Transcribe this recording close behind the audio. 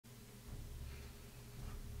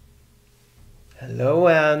Hello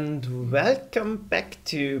and welcome back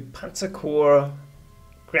to Panzer Corps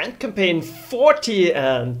Grand Campaign 40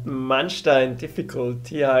 and Manstein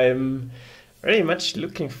difficulty. I'm very much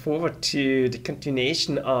looking forward to the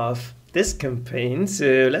continuation of this campaign.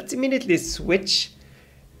 So let's immediately switch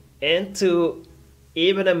into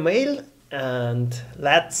Eben-Emael and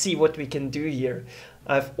let's see what we can do here.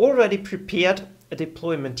 I've already prepared a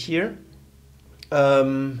deployment here.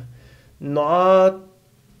 Not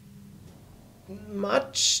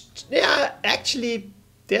much, yeah, actually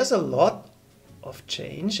there's a lot of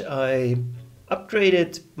change. I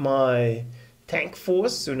upgraded my tank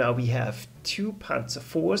force, so now we have 2 Panzer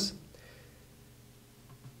IVs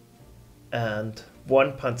and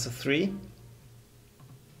 1 Panzer III.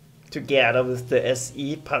 Together with the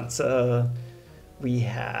SE Panzer we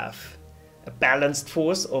have a balanced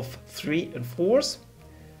force of 3 and 4s.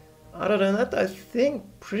 Other than that, I think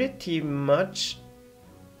pretty much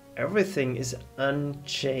everything is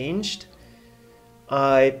unchanged.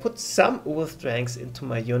 I put some overstrengths into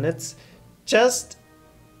my units just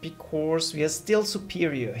because we are still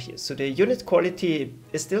superior here. So the unit quality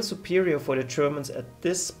is still superior for the Germans at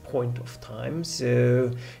this point of time.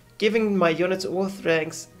 So giving my units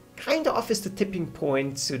overstrengths kind of is the tipping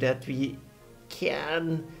point so that we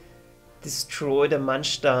can destroy the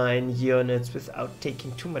Manstein units without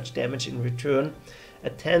taking too much damage in return. A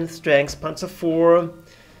 10th strength Panzer IV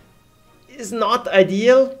is not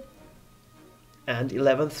ideal, and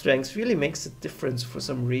 11th strength really makes a difference for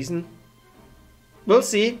some reason. We'll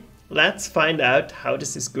see. Let's find out how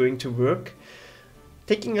this is going to work.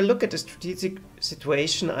 Taking a look at the strategic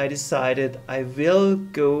situation, I decided I will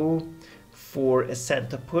go for a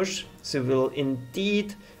center push, so we'll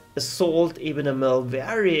indeed assault Eben-Emael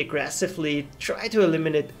very aggressively, try to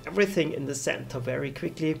eliminate everything in the center very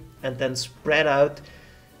quickly, and then spread out.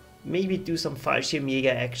 Maybe do some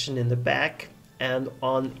Fallschirmjäger action in the back and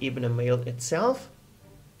on Eben-Emael itself.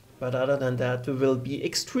 But other than that, we will be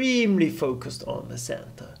extremely focused on the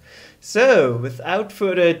center. So, without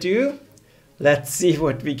further ado, let's see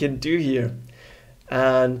what we can do here.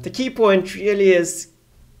 And the key point really is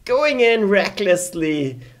going in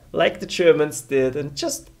recklessly, like the Germans did, and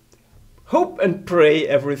just hope and pray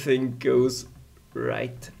everything goes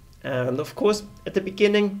right. And of course, at the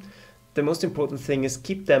beginning, the most important thing is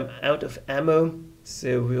keep them out of ammo,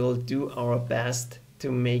 so we'll do our best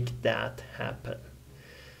to make that happen.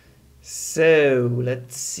 So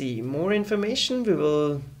let's see, more information. We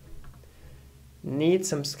will need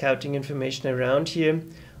some scouting information around here.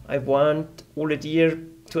 I want Oladier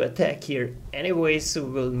to attack here anyway, so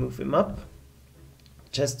we'll move him up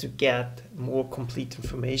just to get more complete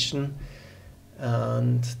information,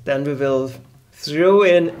 and then we will throw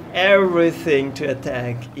in everything to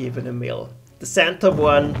attack Eben-Emael. The center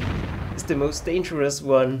one is the most dangerous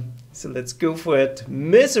one, so let's go for it.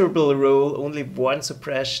 Miserable roll, only 1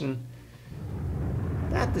 suppression.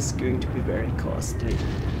 That is going to be very costly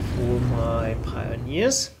for my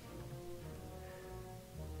pioneers.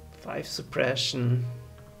 5 suppression,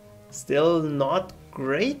 still not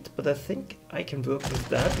great, but I think I can work with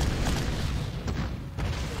that.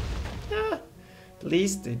 Yeah, at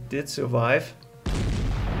least they did survive.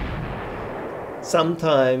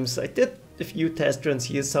 Sometimes, I did a few test runs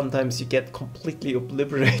here, sometimes you get completely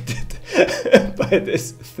obliterated by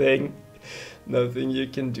this thing. Nothing you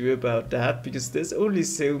can do about that, because there's only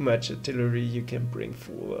so much artillery you can bring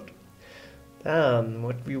forward. Then,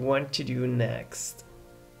 what we want to do next.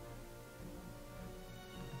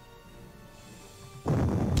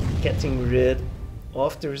 Getting rid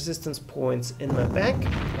of the resistance points in my back.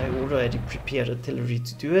 I already prepared artillery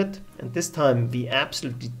to do it, and this time we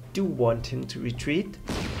absolutely do want him to retreat.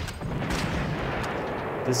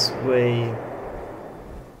 This way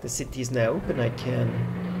the city is now open. I can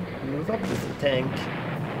move up with the tank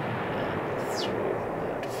and throw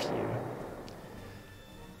him out of here.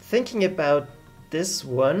 Thinking about this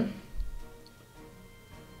one,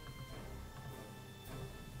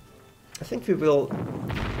 I think we will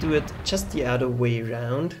do it just the other way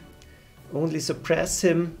around. Only suppress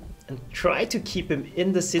him and try to keep him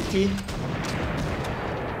in the city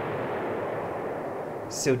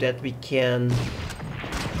so that we can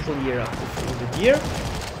clear up over here.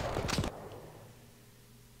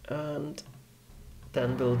 And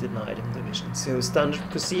then we'll deny them the vision. So standard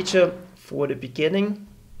procedure for the beginning.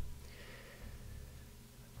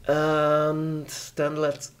 And then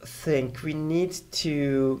let's think. We need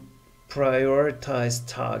to prioritize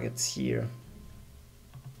targets here.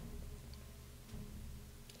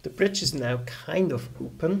 The bridge is now kind of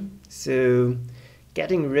open, so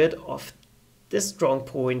getting rid of this strong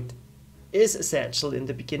point is essential in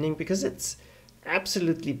the beginning because it's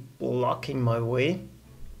absolutely blocking my way.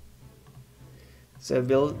 So I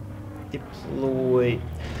will deploy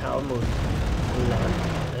Helmut land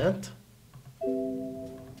on it.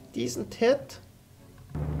 Decent hit.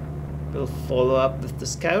 We'll follow up with the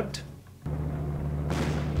scout.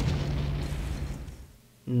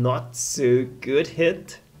 Not so good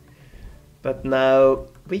hit. But now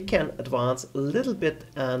we can advance a little bit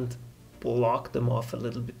and block them off a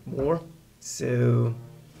little bit more. So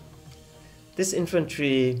this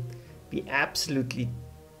infantry, we absolutely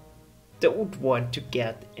don't want to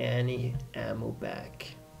get any ammo back.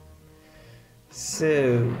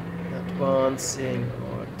 So advancing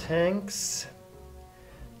our tanks,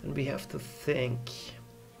 then we have to think.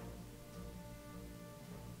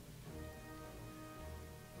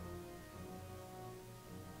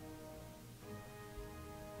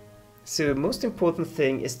 So most important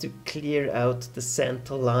thing is to clear out the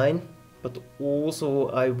center line, but also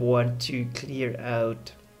I want to clear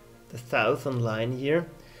out the southern line here,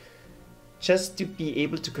 just to be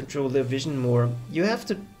able to control their vision more. You have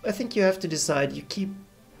to, I think you have to decide, you keep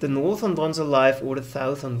the northern ones alive or the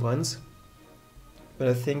southern ones. But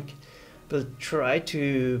I think we'll try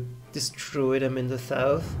to destroy them in the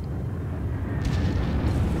south.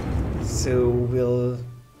 So we'll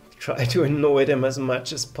try to annoy them as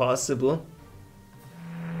much as possible.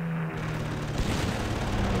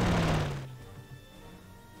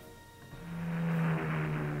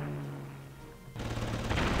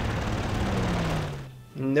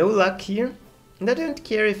 No luck here, and I don't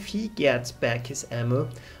care if he gets back his ammo.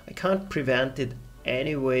 I can't prevent it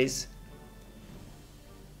anyways.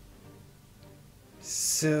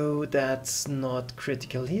 So that's not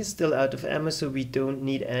critical. He's still out of ammo, so we don't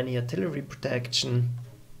need any artillery protection.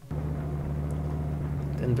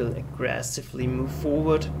 Then we'll aggressively move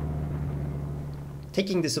forward,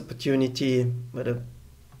 taking this opportunity where the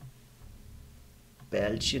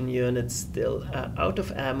Belgian units still are out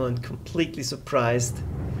of ammo and completely surprised.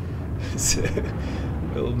 So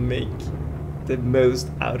we'll make the most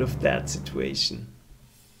out of that situation.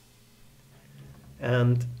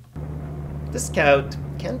 And the scout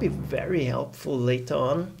can be very helpful later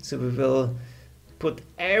on, so we will put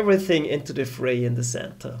everything into the fray in the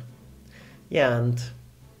center. Yeah, and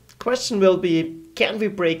the question will be, can we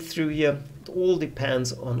break through here? It all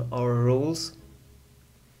depends on our rolls.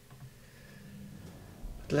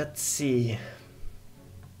 But let's see.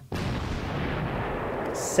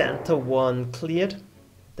 Center 1 cleared.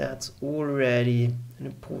 That's already an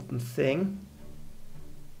important thing.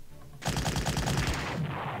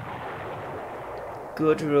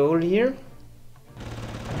 Good roll here.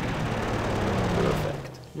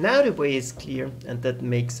 Perfect. Now the way is clear, and that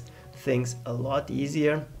makes things a lot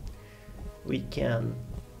easier. We can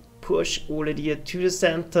push already to the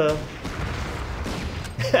center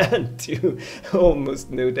and do almost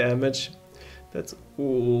no damage. That's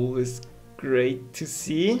always great to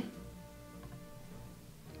see.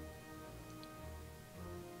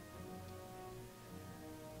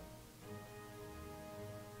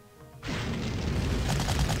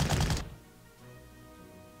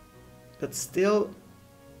 But still,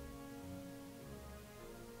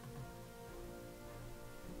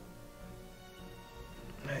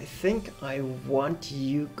 I think I want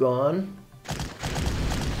you gone.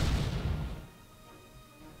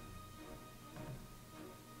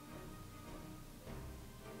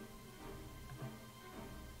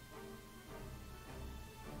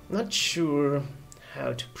 Not sure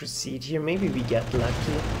how to proceed here. Maybe we get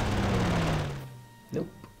lucky. Nope.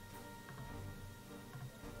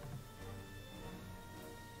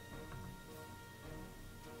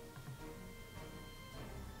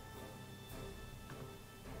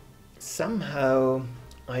 Somehow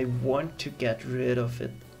I want to get rid of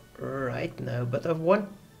it right now, but I want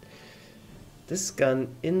this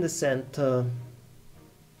gun in the center.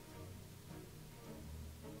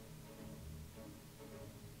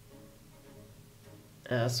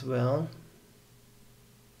 As well,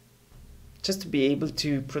 just to be able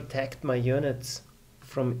to protect my units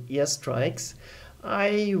from airstrikes.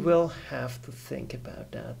 I will have to think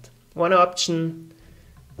about that. One option,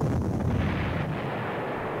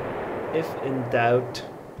 if in doubt,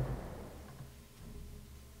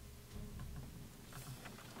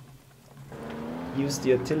 use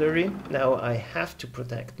the artillery. Now I have to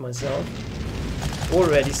protect myself.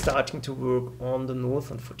 Already starting to work on the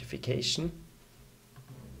northern fortification.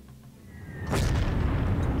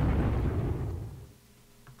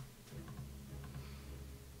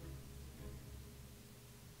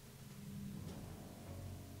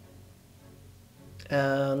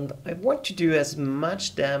 And I want to do as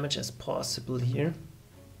much damage as possible here.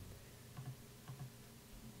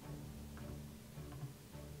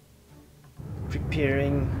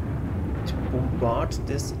 preparing to bombard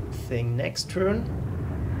this thing next turn.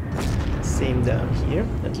 Same down here.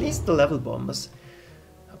 At least the level bombers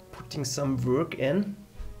are putting some work in.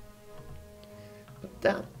 But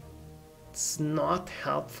that's not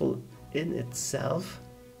helpful in itself.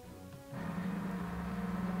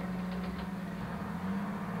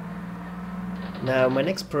 Now my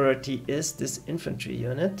next priority is this infantry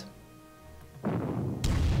unit.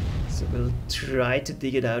 So we'll try to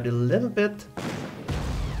dig it out a little bit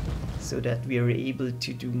so that we are able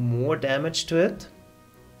to do more damage to it.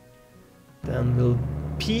 Then we'll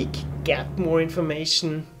peek, get more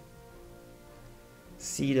information,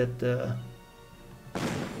 see that the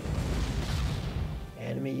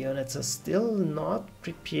enemy units are still not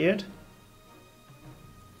prepared.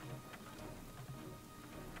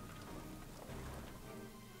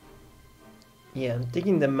 Yeah, and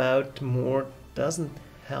digging them out more doesn't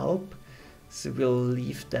help, so we'll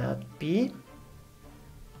leave that be.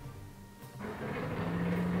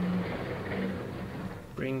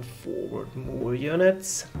 Bring forward more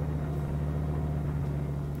units.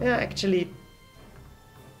 Yeah, actually,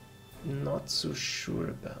 not so sure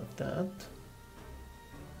about that.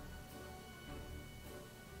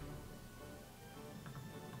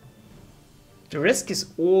 The risk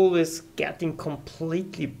is always getting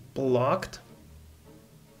completely blocked.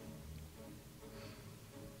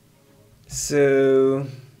 So,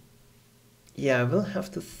 yeah, we'll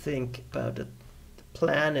have to think about it. The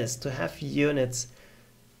plan is to have units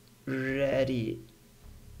ready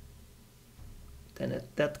then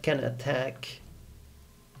that can attack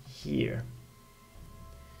here.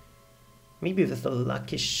 Maybe with a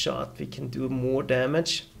lucky shot we can do more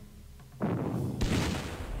damage.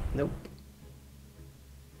 Nope.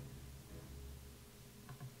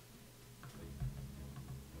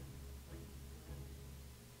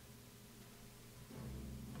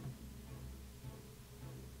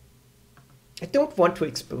 I don't want to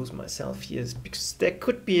expose myself here because there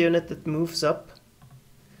could be a unit that moves up.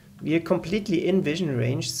 We are completely in vision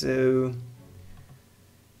range, so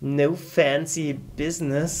no fancy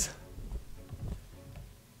business.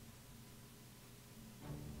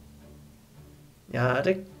 Yeah,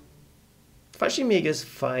 the Fallschirmjäger is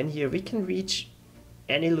fine here. We can reach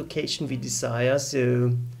any location we desire,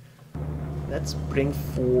 so let's bring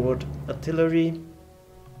forward artillery.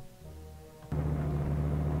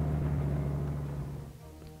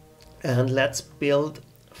 And let's build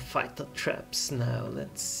fighter traps now.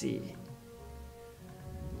 Let's see.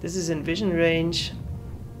 This is in vision range.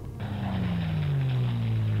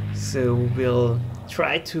 So we'll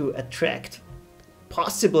try to attract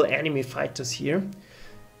possible enemy fighters here.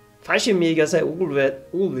 Fallschirmjägers I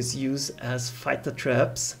always use as fighter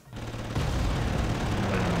traps.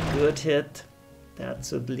 Good hit. That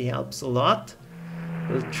certainly helps a lot.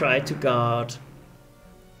 We'll try to guard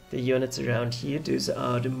the units around here. Those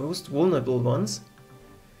are the most vulnerable ones.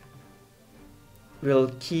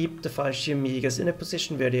 We'll keep the Fallschirmjägers in a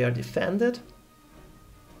position where they are defended.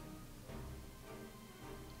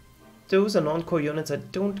 Those are non-core units, I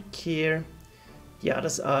don't care. The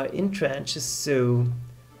others are in trenches, so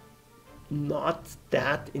not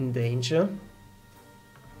that in danger.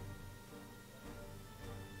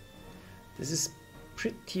 This is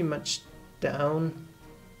pretty much down.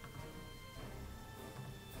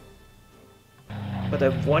 But I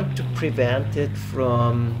want to prevent it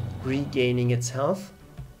from regaining its health.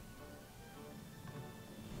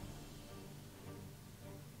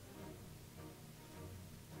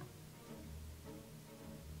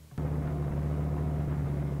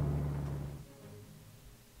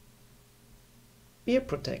 We are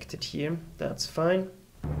protected here, that's fine.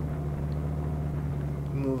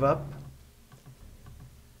 Move up.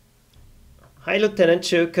 Hi, Lieutenant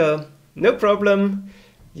Joker, no problem.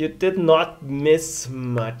 You did not miss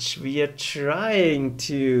much. We are trying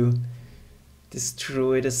to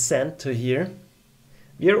destroy the center here.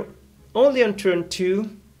 We are only on turn 2.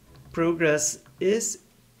 Progress is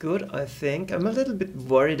good, I think. I'm a little bit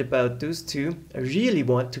worried about those two. I really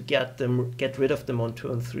want to get rid of them on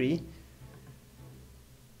turn 3.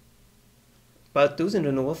 But those in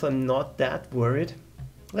the north, I'm not that worried.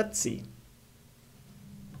 Let's see.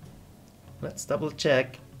 Let's double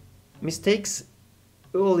check. Mistakes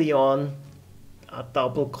early on are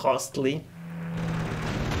double costly.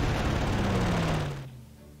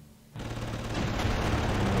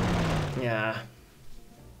 Yeah.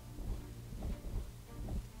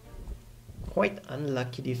 Quite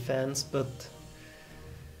unlucky defense, but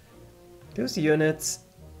those units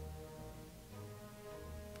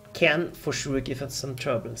can for sure give us some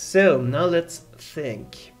trouble. So now let's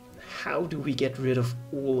think. How do we get rid of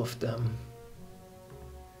all of them?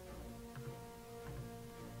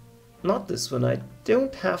 Not this one, I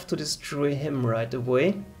don't have to destroy him right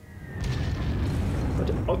away. But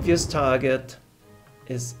the obvious target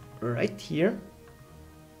is right here.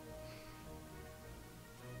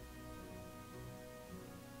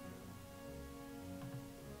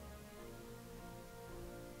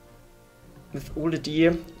 With all the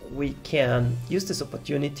deer, we can use this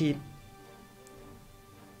opportunity.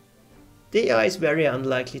 The AI is very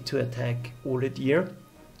unlikely to attack all the deer,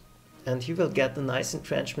 and he will get a nice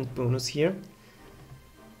entrenchment bonus here.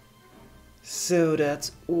 So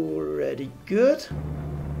that's already good.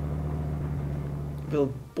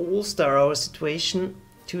 We'll bolster our situation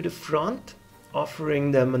to the front,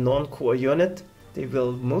 offering them a non-core unit they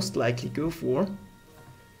will most likely go for.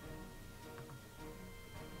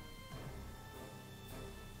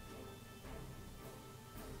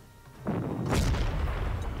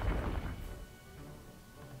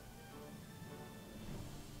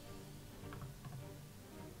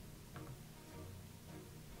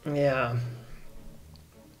 Yeah,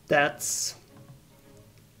 that's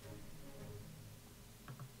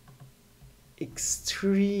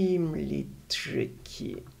extremely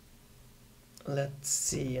tricky. Let's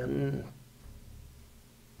see, and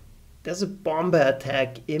there's a bomber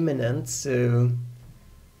attack imminent, so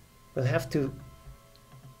we'll have to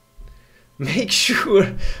make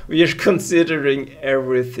sure we are considering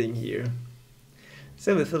everything here.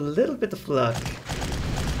 So with a little bit of luck,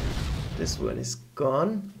 this one is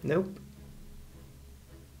gone. Nope.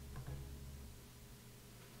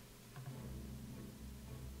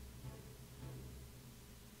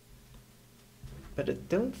 But I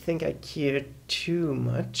don't think I care too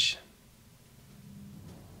much.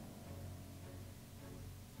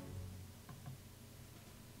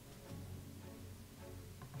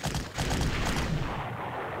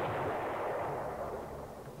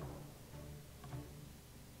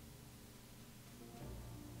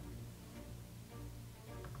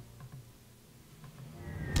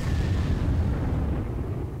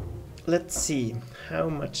 Let's see, how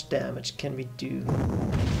much damage can we do?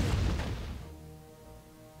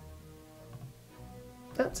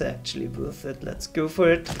 That's actually worth it. Let's go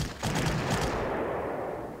for it.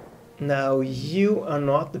 Now you are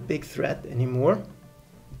not the big threat anymore.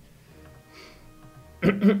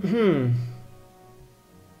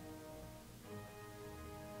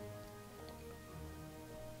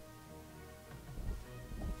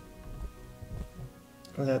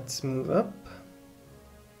 Let's move up.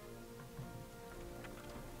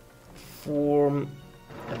 Form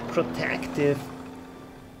a protective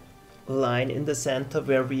line in the center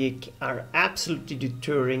where we are absolutely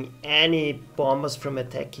deterring any bombers from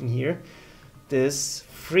attacking here. This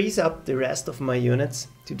frees up the rest of my units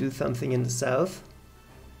to do something in the south.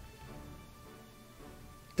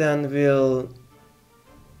 Then we'll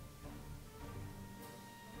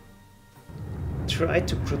try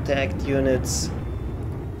to protect units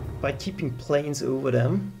by keeping planes over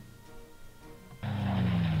them.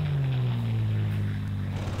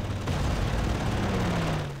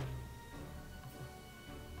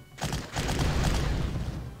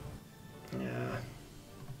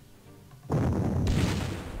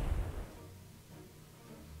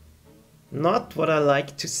 Not what I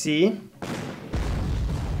like to see.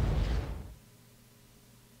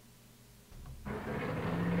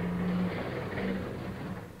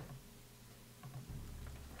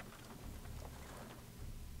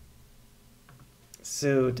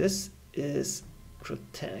 So this is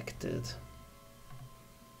protected.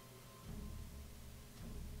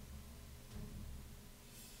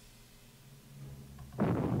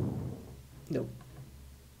 No.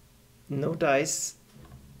 No dice.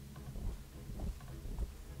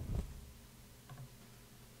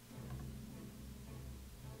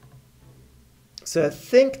 So I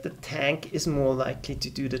think the tank is more likely to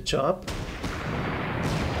do the job.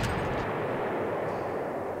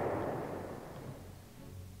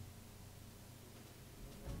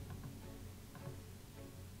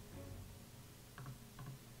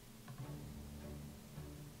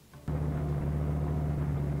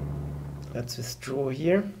 Let's withdraw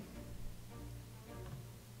here.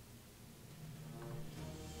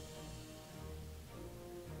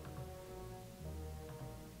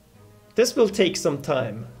 This will take some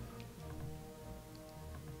time.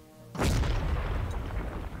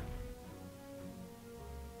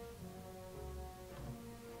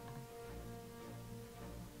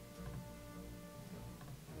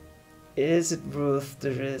 Is it worth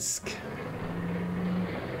the risk?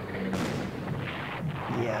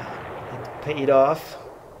 Yeah, it paid off.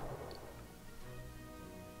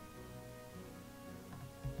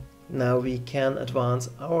 Now we can advance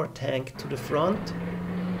our tank to the front.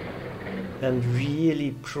 and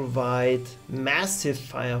really provide massive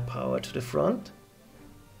firepower to the front.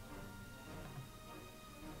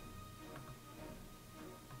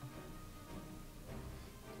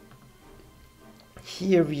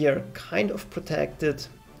 Here we are kind of protected.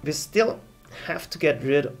 We still have to get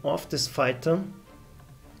rid of this fighter.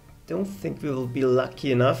 Don't think we will be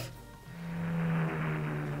lucky enough.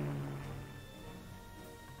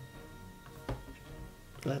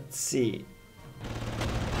 Let's see.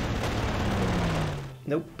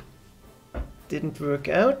 Nope. Didn't work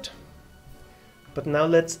out. But now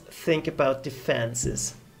let's think about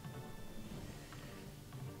defenses.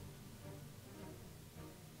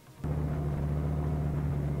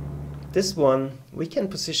 This one we can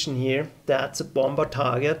position here. That's a bomber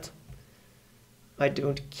target I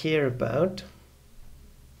don't care about.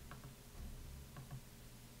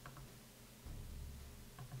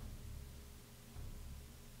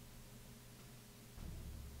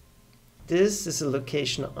 This is a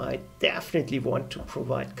location I definitely want to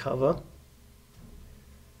provide cover.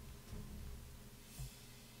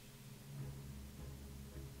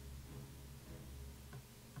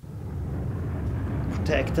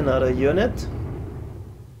 Protect another unit.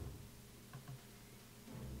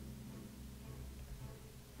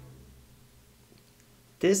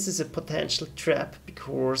 This is a potential trap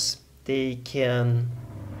because they can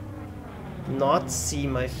not see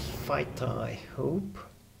my fighter, I hope.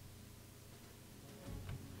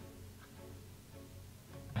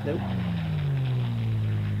 Nope.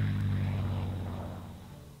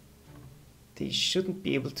 They shouldn't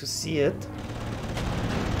be able to see it.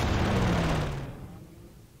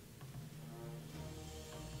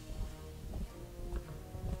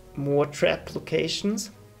 More trap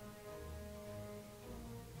locations.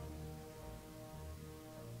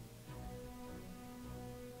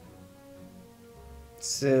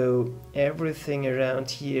 So everything around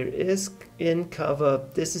here is in cover.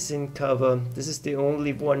 This is in cover. This is the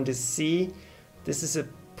only one to see. This is a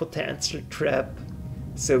potential trap.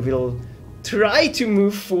 So we'll try to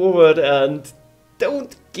move forward and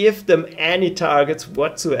don't give them any targets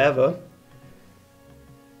whatsoever.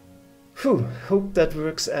 Whew, hope that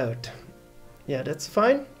works out. Yeah, that's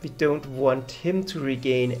fine. We don't want him to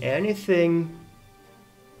regain anything.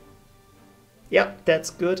 Yeah, that's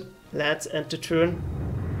good. Let's enter turn.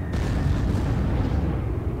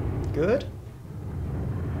 Good.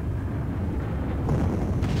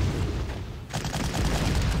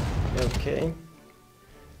 Okay.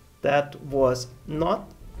 That was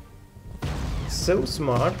not so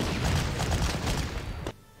smart.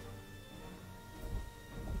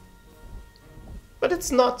 But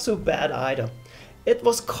it's not so bad either. It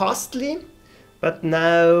was costly, but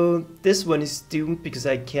now this one is doomed because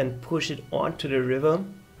I can push it onto the river.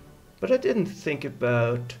 But I didn't think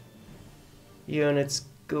about units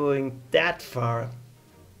going that far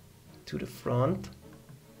to the front.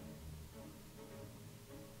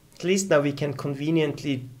 At least now we can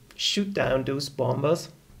conveniently shoot down those bombers.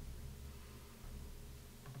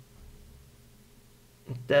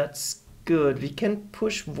 That's good. We can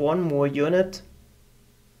push one more unit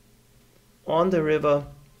on the river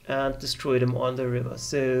and destroy them on the river.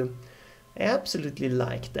 So I absolutely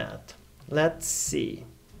like that. Let's see.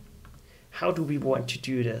 How do we want to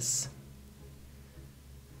do this?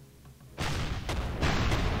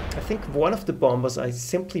 I think one of the bombers I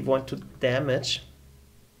simply want to damage.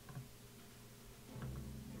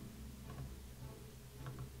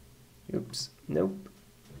 Oops, nope.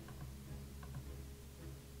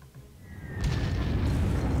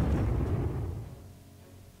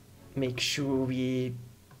 Make sure we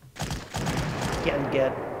can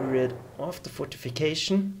get rid of the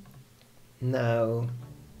fortification. Now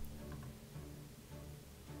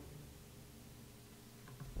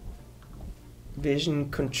vision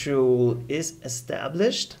control is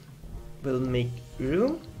established. We'll make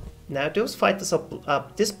room. Now those fighters are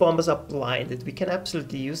these bombers are blinded. We can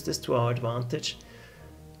absolutely use this to our advantage,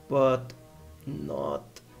 but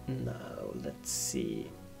not now. Let's see.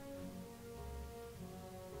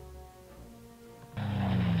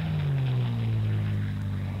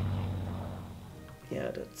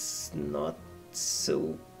 Yeah, that's not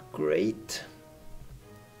so great.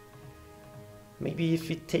 Maybe if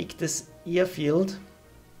we take this airfield.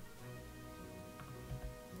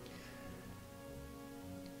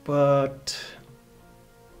 But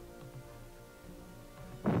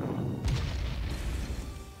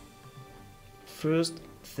first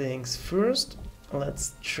things first,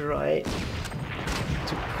 let's try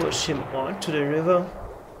to push him onto the river.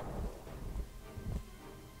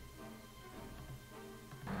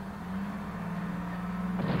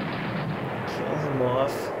 Kill him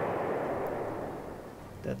off.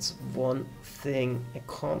 That's one thing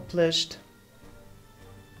accomplished.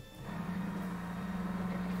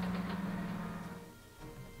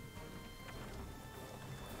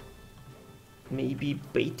 Maybe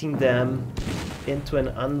baiting them into an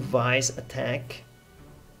unwise attack.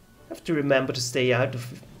 Have to remember to stay out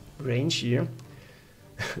of range here.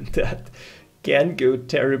 That can go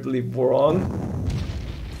terribly wrong.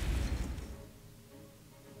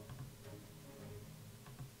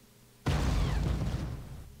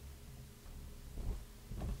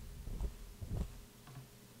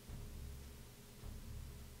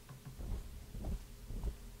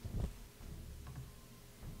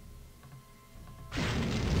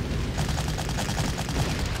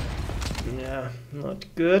 Yeah, not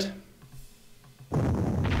good.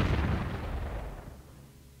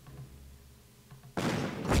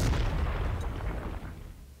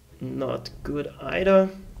 Not good either.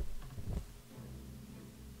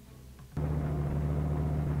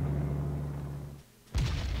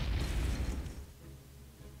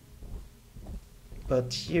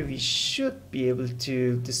 But here we should be able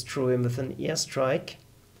to destroy him with an airstrike.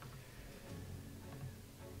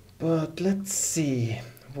 But let's see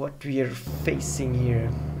what we are facing here.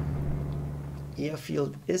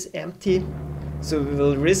 Airfield is empty, so we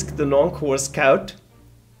will risk the non-core scout.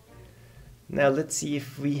 Now let's see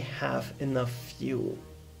if we have enough fuel.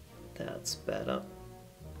 That's better.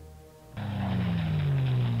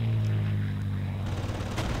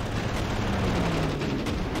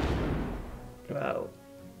 Wow.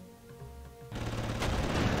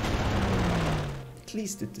 At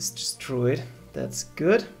least it is destroyed. That's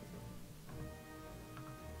good.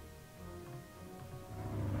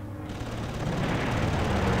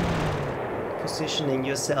 Positioning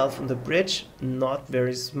yourself on the bridge, not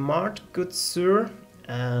very smart, good sir.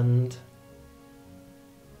 And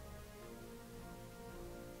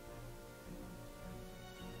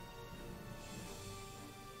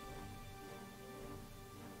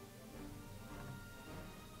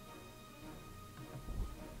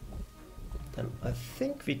then I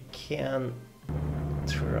think we can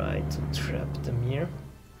try to trap them here.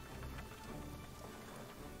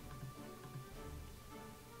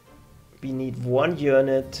 We need one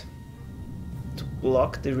unit to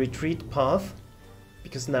block the retreat path,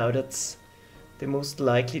 because now that's the most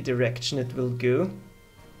likely direction it will go.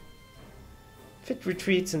 If it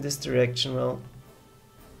retreats in this direction, well,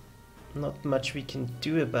 not much we can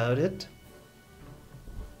do about it.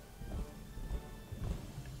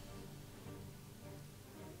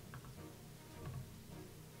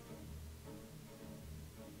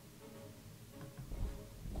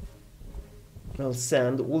 I'll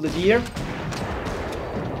send all the deer.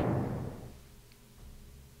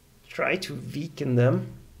 Try to weaken them.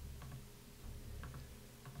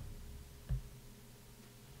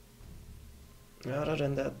 Other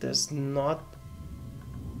than that, there's not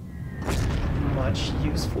much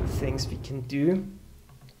useful things we can do.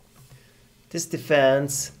 This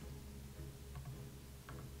defense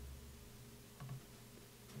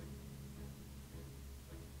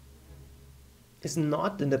is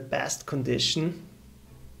not in the best condition.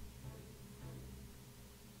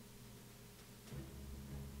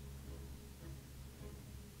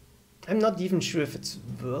 I'm not even sure if it's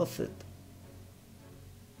worth it.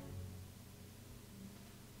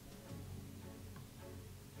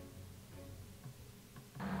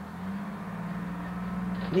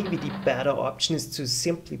 Maybe the better option is to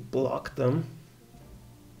simply block them.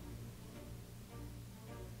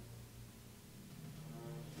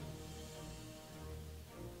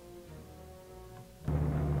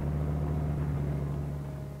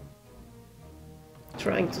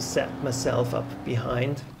 Trying to set myself up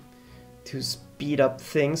behind to speed up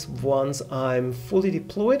things once I'm fully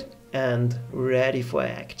deployed and ready for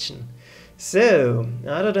action. So,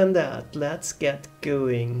 other than that, let's get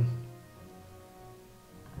going.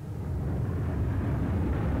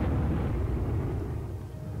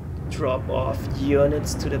 Drop off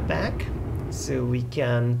units to the back so we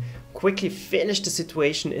can quickly finish the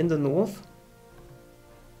situation in the north.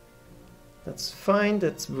 That's fine,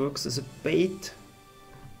 that works as a bait.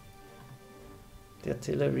 The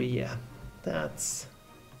artillery, yeah, that's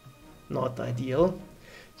not ideal.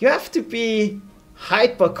 You have to be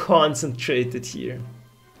hyper concentrated here.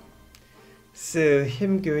 So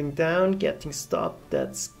him going down, getting stopped,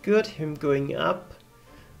 that's good. Him going up,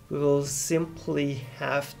 we will simply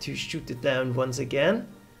have to shoot it down once again.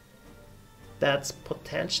 That's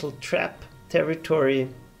potential trap territory.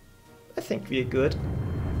 I think we're good.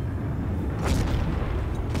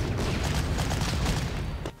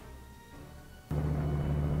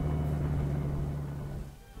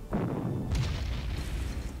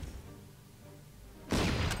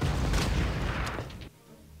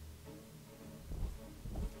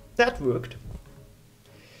 that worked.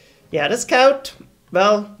 Yeah, the scout,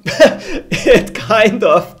 well, it kind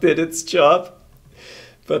of did its job,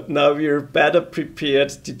 but now we're better prepared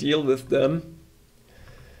to deal with them.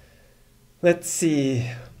 Let's see.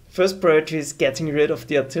 First priority is getting rid of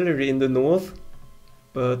the artillery in the north,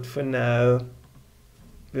 but for now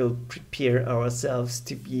we'll prepare ourselves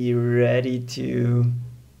to be ready to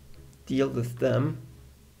deal with them.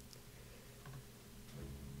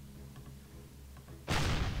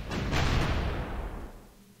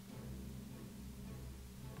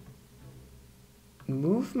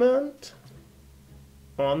 Movement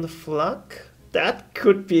on the flak, that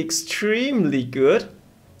could be extremely good.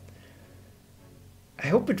 I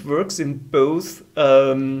hope it works in both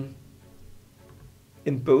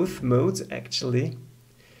modes actually.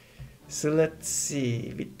 So let's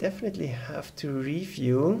see, we definitely have to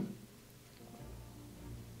refuel,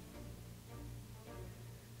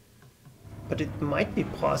 but it might be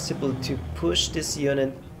possible to push this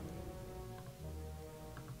unit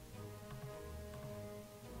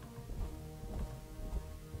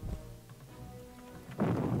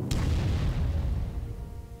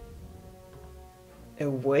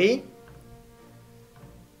away.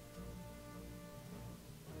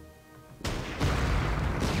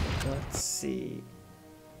 Let's see.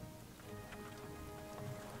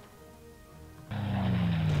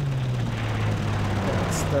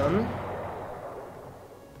 That's done.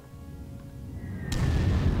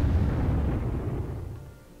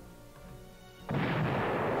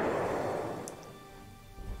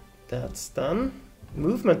 That's done.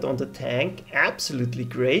 Movement on the tank, absolutely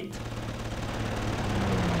great.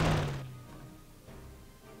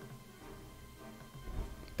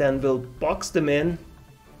 Then we'll box them in.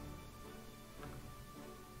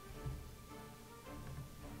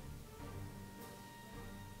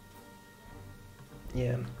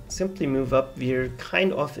 Yeah, simply move up. We're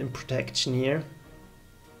kind of in protection here.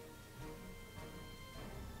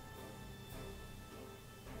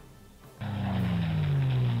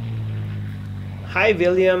 Hi,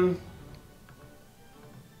 William.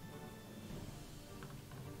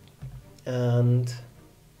 And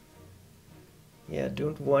yeah,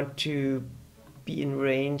 don't want to be in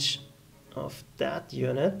range of that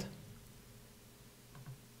unit.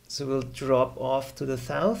 So we'll drop off to the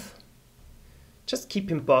south. Just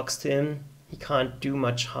keep him boxed in. He can't do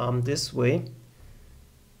much harm this way.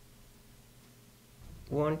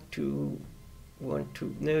 1, 2, 1,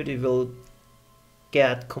 2. No, they will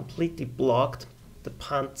get completely blocked. The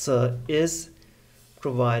Panzer is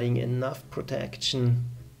providing enough protection.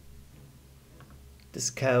 The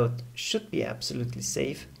scout should be absolutely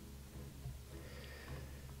safe.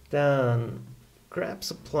 Then grab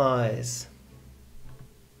supplies.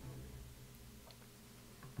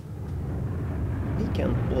 We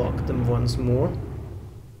can block them once more.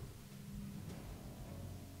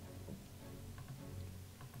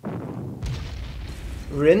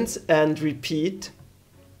 Rinse and repeat.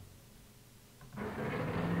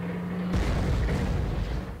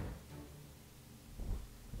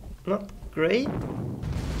 Not great,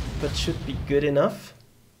 but should be good enough.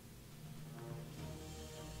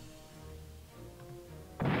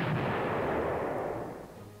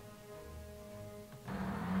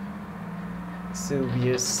 So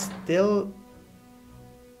we are still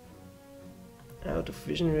out of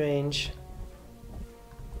vision range,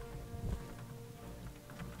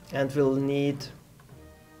 and we'll need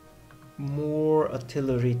more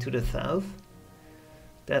artillery to the south.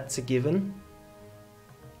 That's a given.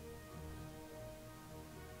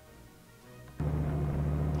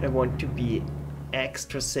 I want to be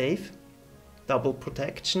extra safe. Double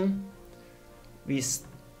protection. We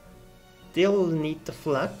still need the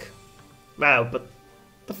flak. Wow, but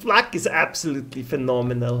the flak is absolutely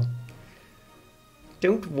phenomenal.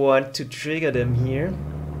 Don't want to trigger them here.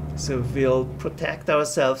 So we'll protect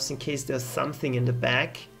ourselves in case there's something in the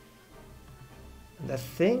back. And I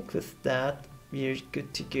think with that we're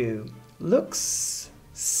good to go. Looks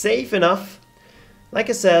safe enough. Like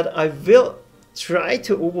I said, I will try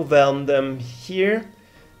to overwhelm them here,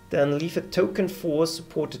 then leave a token force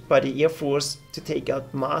supported by the Air Force to take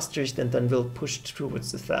out Maastricht, and then we'll push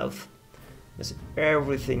towards the south. That's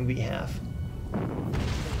everything we have.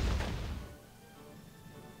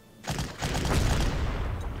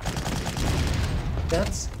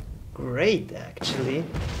 That's great, actually.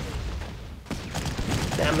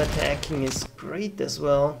 Them attacking is great as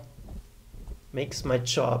well. Makes my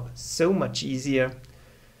job so much easier.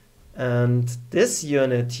 And this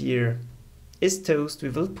unit here is toast. We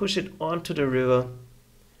will push it onto the river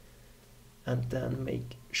and then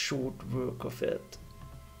make short work of it.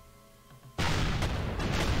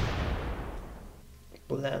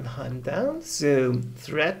 Blenheim down, so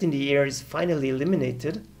threat in the air is finally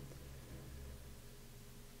eliminated.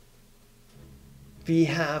 We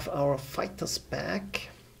have our fighters back.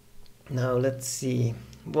 Now let's see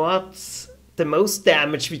what's the most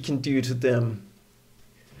damage we can do to them.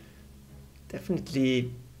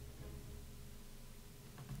 Definitely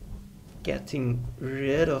getting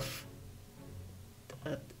rid of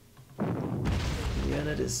that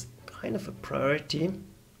unit is kind of a priority.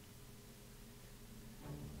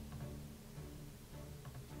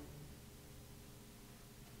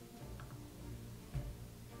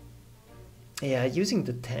 Yeah, using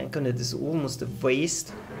the tank on it is almost a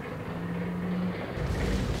waste.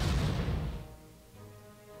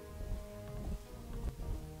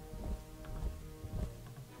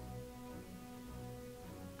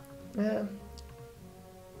 Yeah.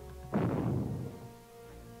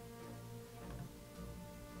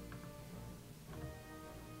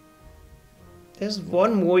 There's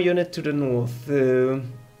one more unit to the north.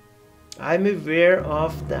 I'm aware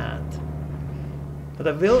of that. But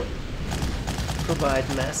I will provide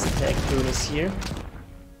mass attack bonus here.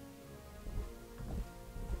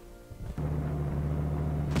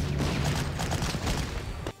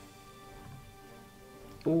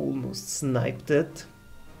 Almost sniped it.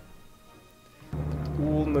 But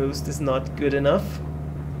almost is not good enough.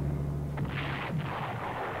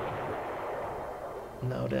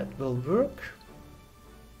 Now that will work.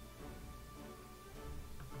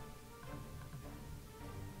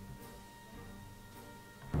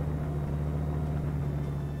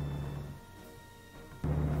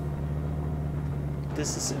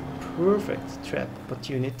 This is a perfect trap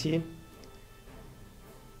opportunity.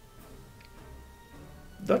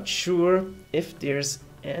 Not sure if there's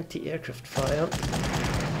anti-aircraft fire,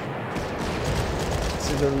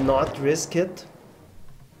 so we'll not risk it.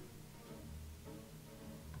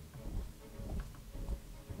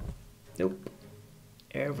 Nope,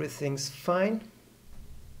 everything's fine.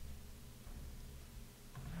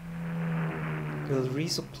 We'll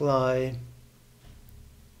resupply.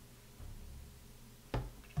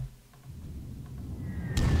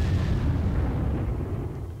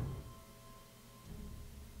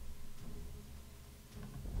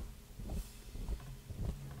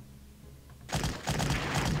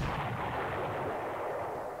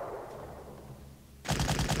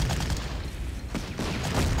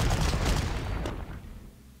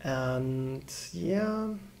 And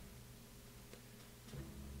yeah,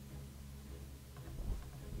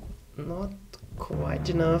 not quite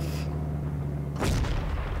enough.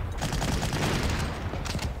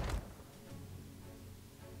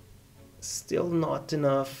 Still not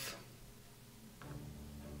enough.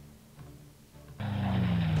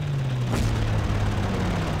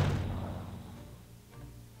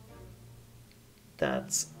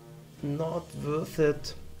 That's not worth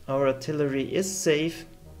it. Our artillery is safe.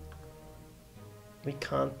 We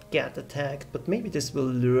can't get attacked, but maybe this will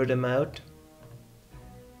lure them out.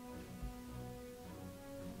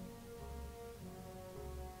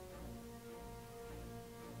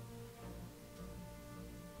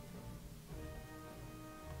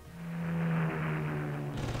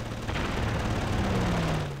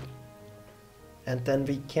 And then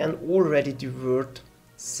we can already divert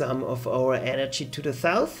some of our energy to the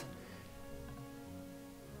south.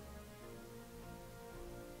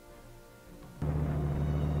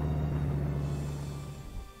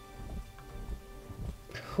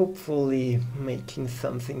 Hopefully making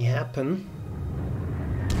something happen.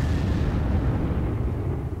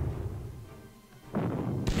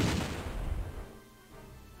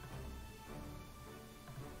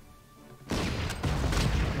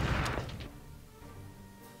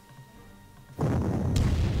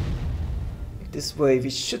 This way we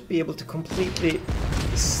should be able to completely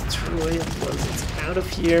destroy it once it's out of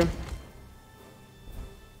here.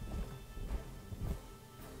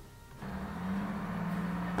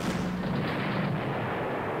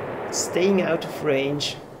 Staying out of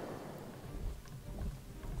range.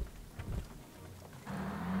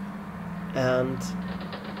 And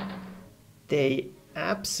they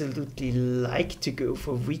absolutely like to go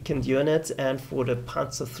for weakened units and for the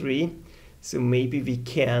Panzer III. So maybe we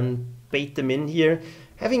can bait them in here.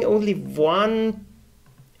 Having only one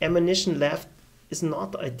ammunition left is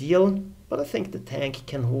not ideal, but I think the tank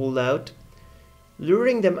can hold out.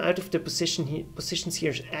 Luring them out of their positions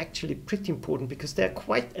here is actually pretty important because they're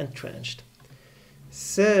quite entrenched.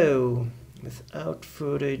 So, without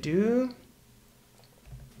further ado,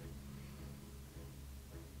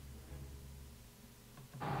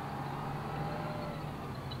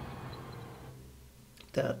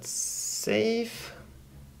 that's safe.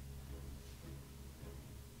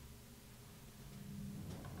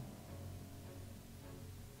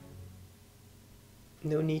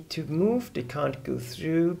 No need to move, they can't go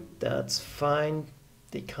through, that's fine.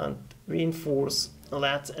 They can't reinforce.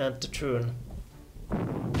 Let's end the turn.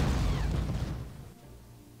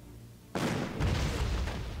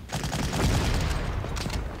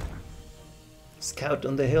 Scout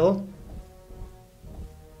on the hill.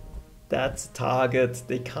 That's a target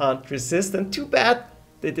they can't resist, and too bad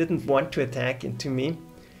they didn't want to attack into me.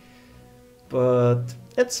 But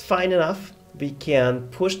it's fine enough. We can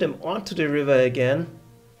push them onto the river again.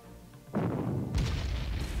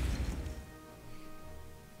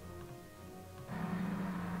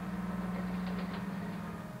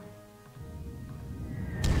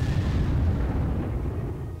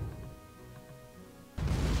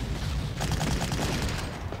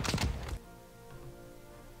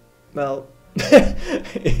 Well,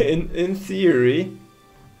 in theory.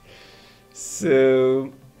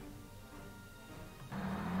 So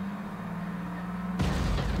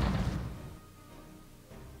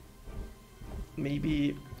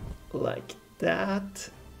maybe like that.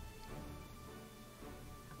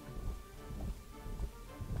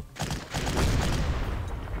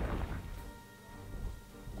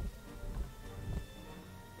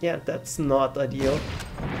 Yeah, that's not ideal.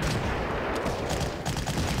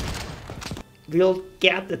 We'll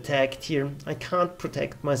get attacked here. I can't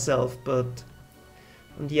protect myself, but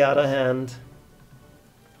on the other hand,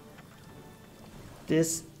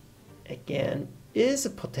 this again is a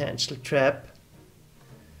potential trap.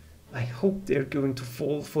 I hope they're going to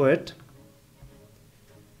fall for it.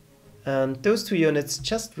 And those two units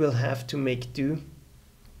just will have to make do.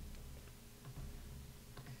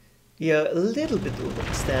 We are a little bit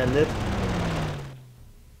overextended.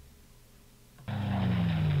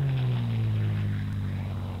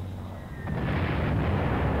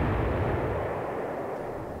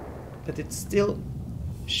 But it still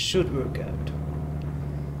should work out.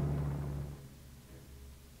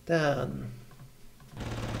 Then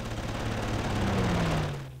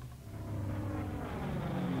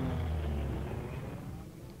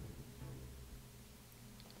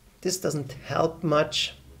this doesn't help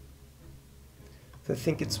much. So I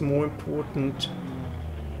think it's more important.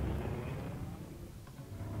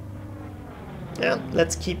 Yeah,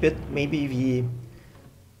 let's keep it. Maybe we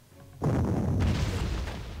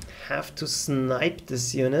have to snipe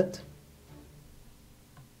this unit.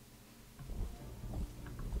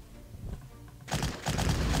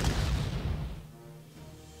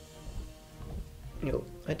 No,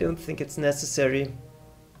 I don't think it's necessary.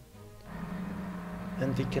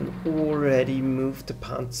 And we can already move the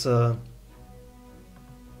Panzer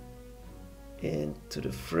into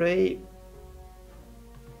the fray.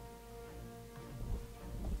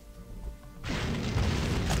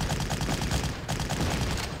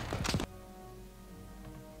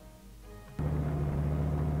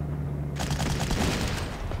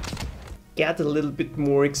 Get a little bit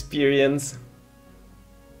more experience.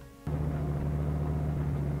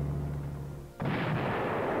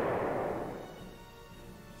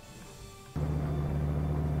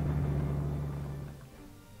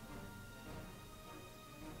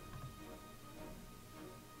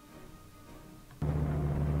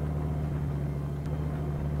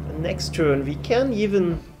 Next turn we can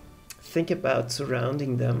even think about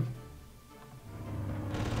surrounding them.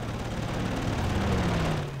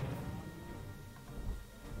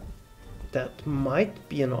 That might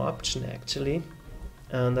be an option actually.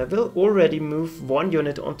 And I will already move one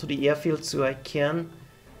unit onto the airfield so I can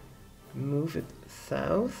move it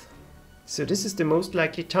south. So this is the most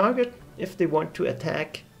likely target if they want to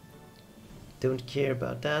attack. Don't care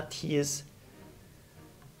about that. He is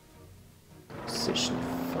position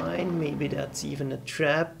fine. Maybe that's even a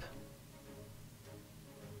trap.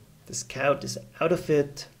 The scout is out of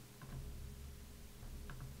it.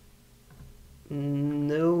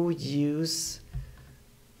 No use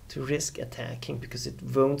to risk attacking because it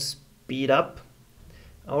won't speed up.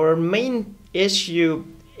 Our main issue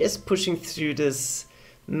is pushing through this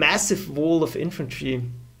massive wall of infantry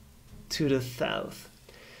to the south.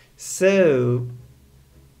 So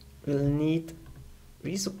we'll need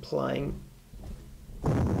resupplying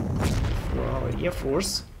for our air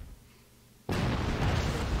force.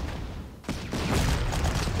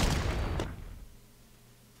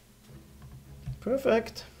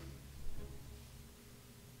 Perfect.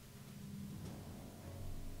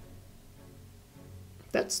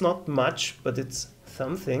 That's not much, but it's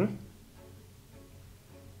something.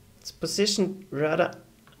 It's positioned rather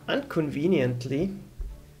inconveniently,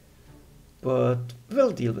 but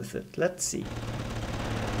we'll deal with it. Let's see.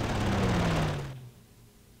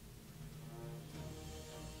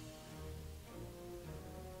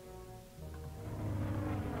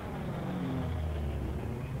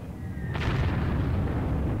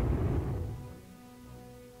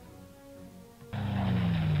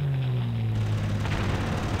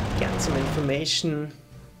 get some information,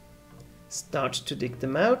 start to dig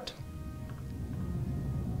them out.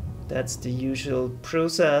 That's the usual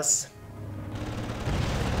process.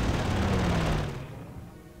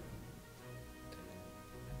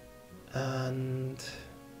 And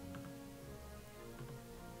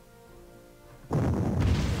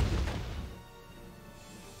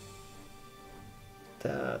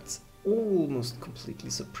that's almost completely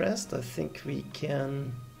suppressed. I think we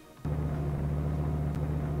can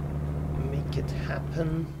make it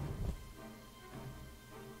happen.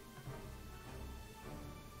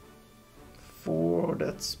 4,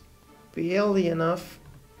 that's barely enough.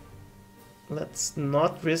 Let's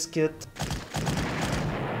not risk it.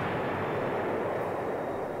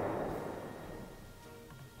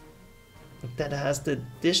 That has the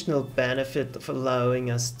additional benefit of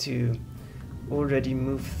allowing us to already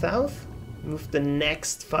move south, move the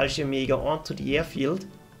next Fallschirmjäger onto the airfield.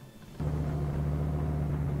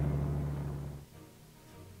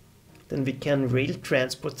 Then we can rail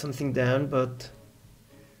transport something down, but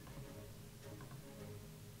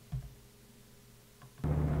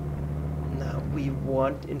now we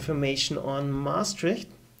want information on Maastricht.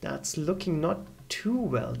 That's looking not too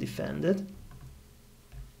well defended.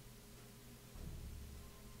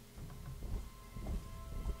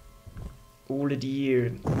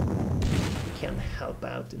 Deer can help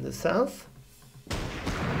out in the south.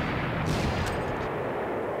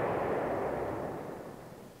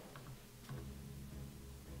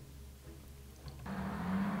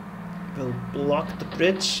 We'll block the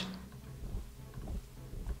bridge.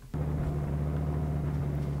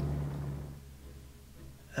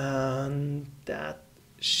 And that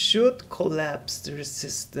should collapse the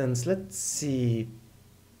resistance. Let's see.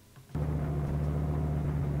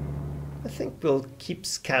 I think we'll keep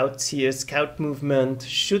scouts here. Scout movement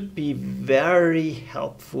should be very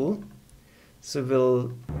helpful. So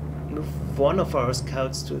we'll move one of our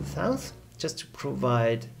scouts to the south just to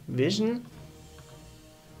provide vision.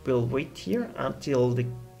 We'll wait here until the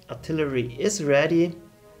artillery is ready.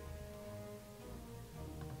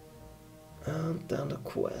 And then the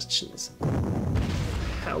question is,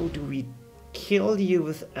 how do we kill you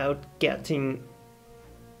without getting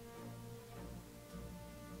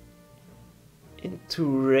into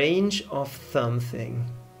range of something?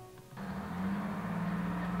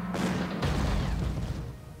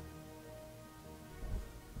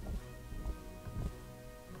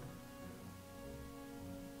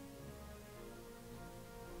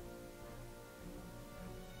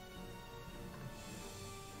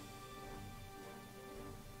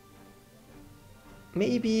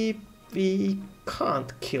 Maybe we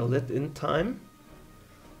can't kill it in time.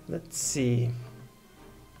 Let's see.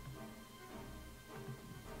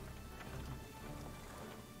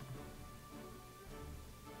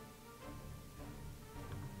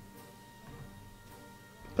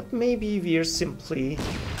 But maybe we're simply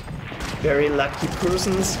very lucky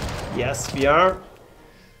persons. Yes, we are.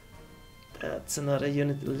 That's another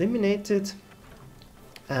unit eliminated.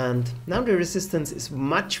 And now the resistance is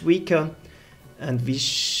much weaker and we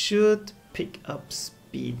should pick up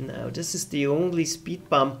speed now. This is the only speed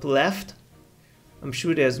bump left. I'm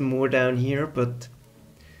sure there's more down here, but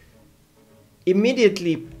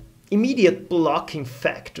immediate blocking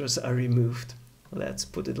factors are removed. Let's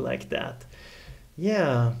put it like that.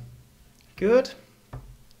 Yeah, good,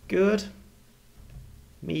 good.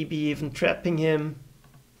 Maybe even trapping him.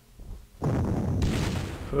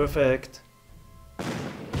 Perfect.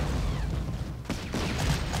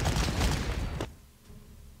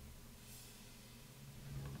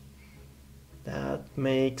 That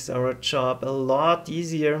makes our job a lot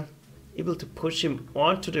easier. Able to push him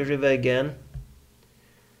onto the river again.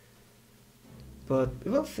 But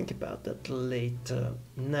we will think about that later.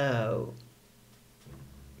 Now,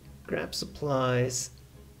 grab supplies.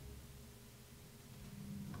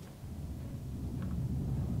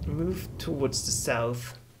 Move towards the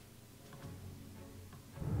south.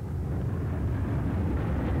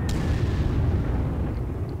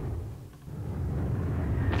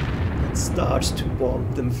 And start to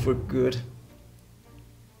bomb them for good.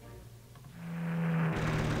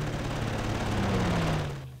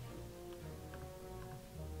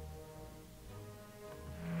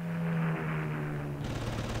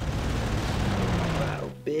 Wow,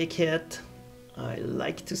 big hit. I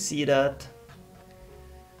like to see that.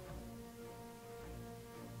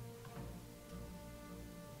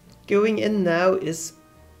 Going in now is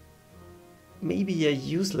maybe a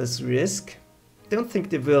useless risk. Don't think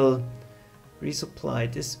they will resupply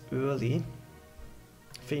this early.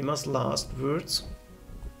 Famous last words.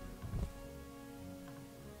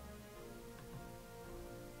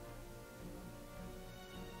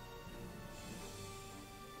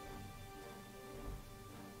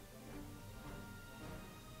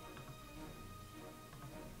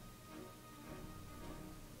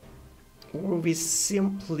 Or we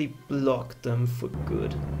simply block them for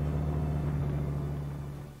good.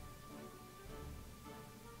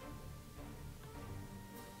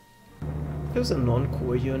 Those are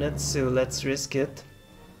non-core units, so let's risk it.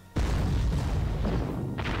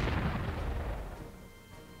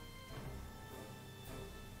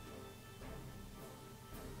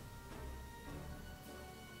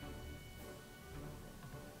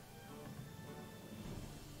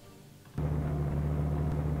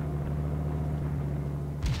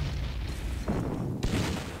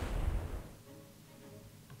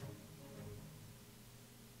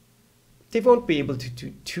 They won't be able to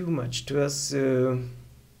do too much to us, so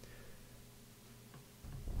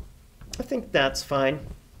I think that's fine.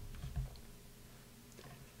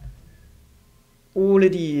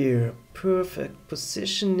 Already perfect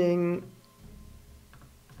positioning.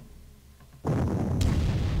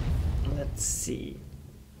 Let's see.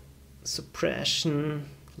 Suppression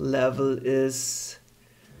level is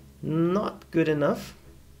not good enough.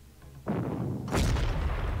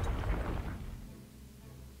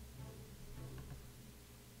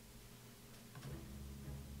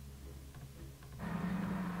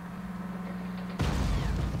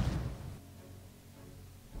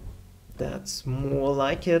 That's more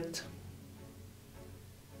like it.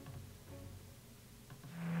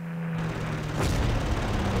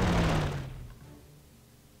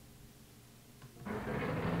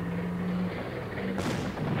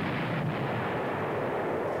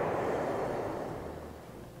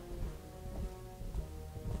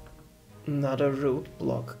 Another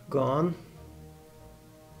roadblock gone.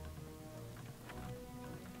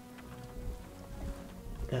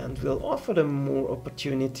 And we'll offer them more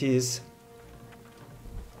opportunities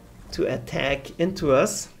to attack into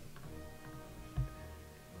us.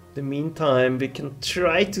 In the meantime, we can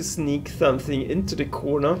try to sneak something into the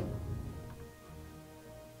corner.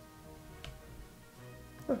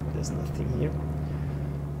 Oh, there's nothing here.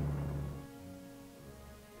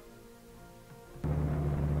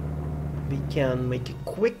 We can make a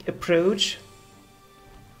quick approach.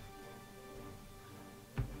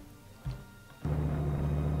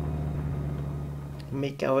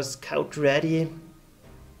 Make our scout ready.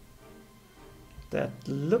 That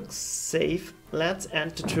looks safe. Let's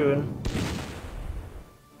end the turn.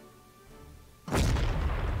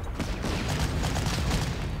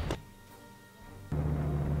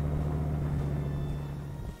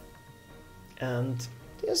 And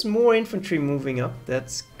there's more infantry moving up.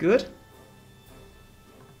 That's good.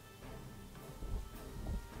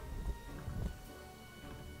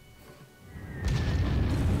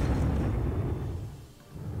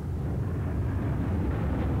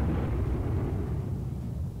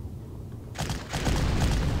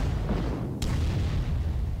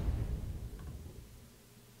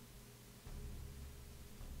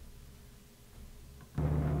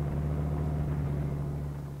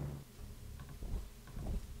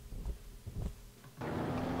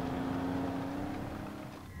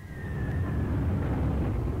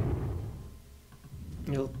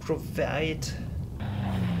 Will prevent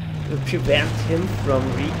him from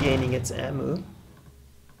regaining its ammo.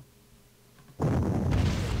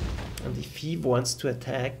 And if he wants to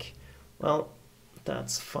attack, well,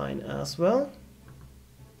 that's fine as well.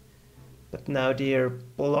 But now they're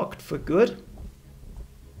blocked for good.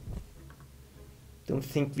 Don't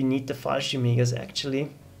think we need the Fallschirmjägers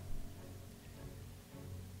actually.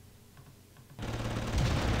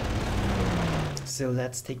 So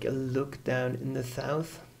let's take a look down in the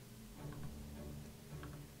south.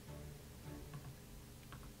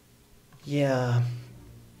 Yeah,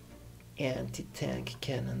 anti-tank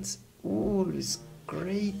cannons, always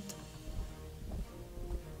great.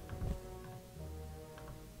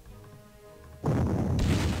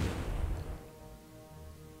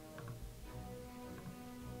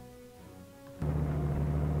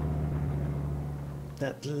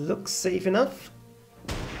 That looks safe enough.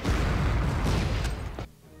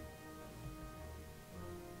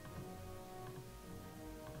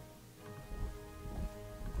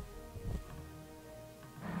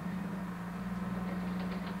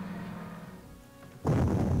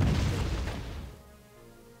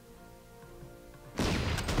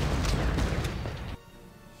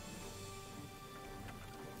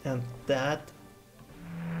 And that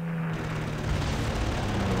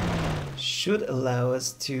should allow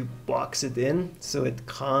us to box it in so it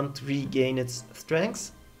can't regain its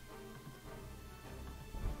strength.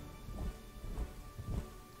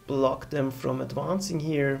 Block them from advancing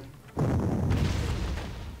here.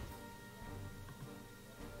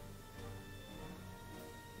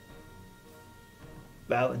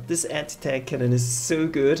 Wow, this anti-tank cannon is so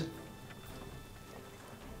good.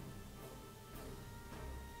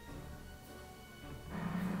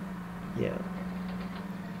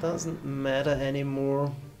 doesn't matter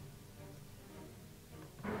anymore.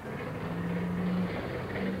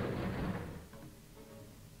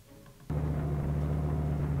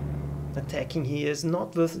 Attacking here is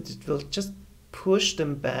not worth it. It will just push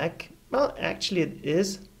them back. Well, actually it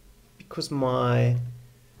is, because my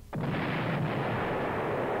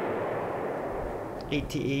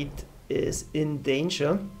 88 is in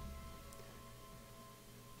danger.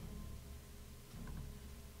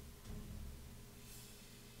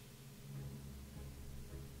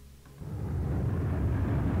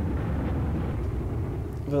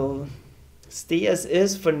 Will stay as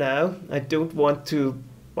is for now. I don't want to,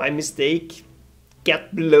 by mistake,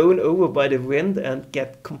 get blown over by the wind and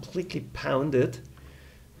get completely pounded.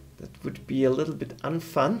 That would be a little bit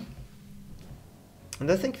unfun. And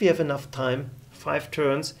I think we have enough time, 5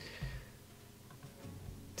 turns,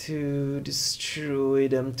 to destroy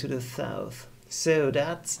them to the south. So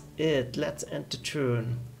that's it. Let's end the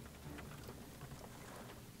turn.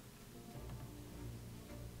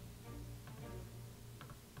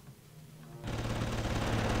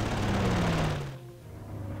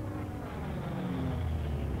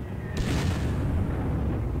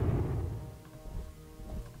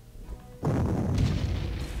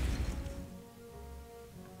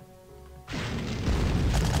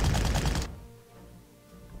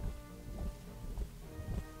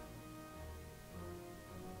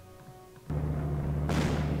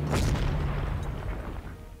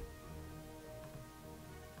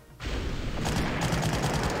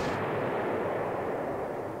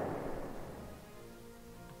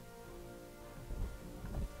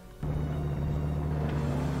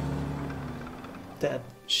 That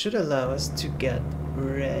should allow us to get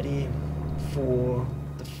ready for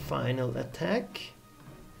the final attack.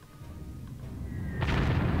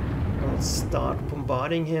 I'll start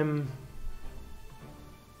bombarding him.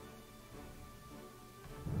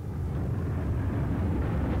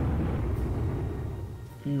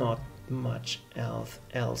 Not much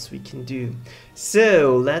else we can do.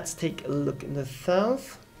 So let's take a look in the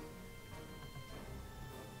south.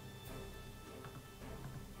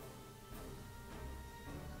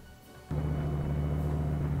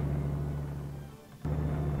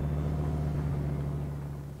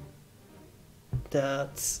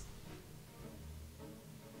 That's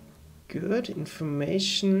good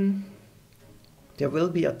information. There will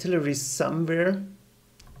be artillery somewhere.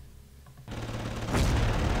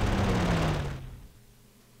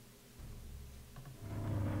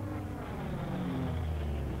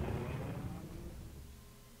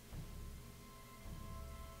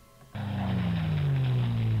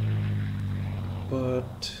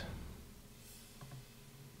 But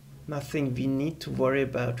nothing we need to worry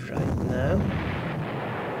about right now.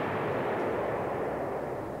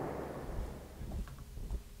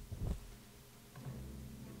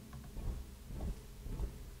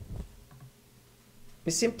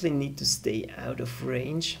 We simply need to stay out of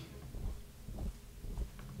range.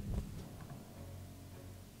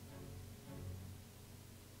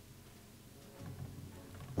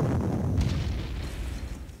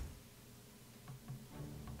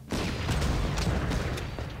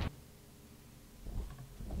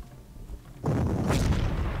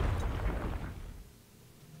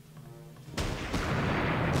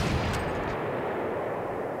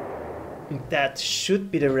 That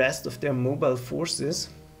should be the rest of their mobile forces.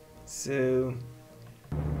 So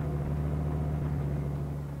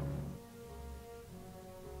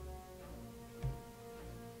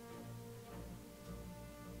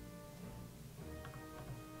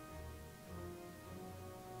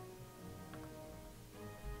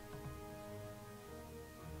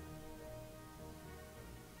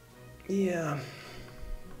yeah.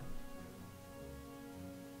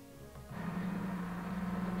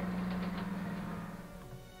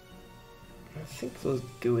 I think we'll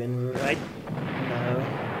go in right now.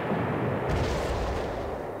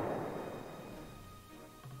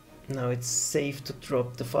 Now it's safe to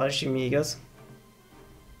drop the Fallschirmjägers.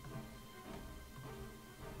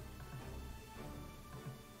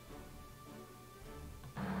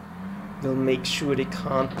 We'll make sure they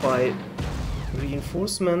can't buy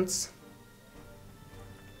reinforcements.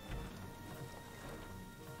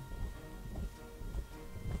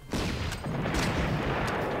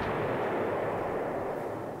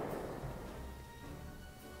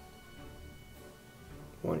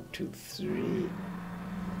 One, two, three.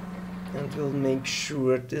 And we'll make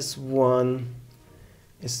sure this one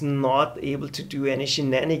is not able to do any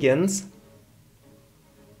shenanigans.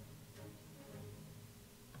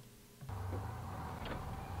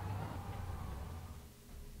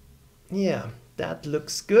 Yeah, that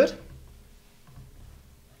looks good.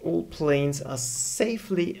 All planes are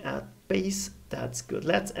safely at base. That's good.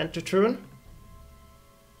 Let's enter turn.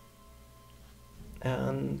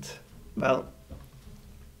 And, well,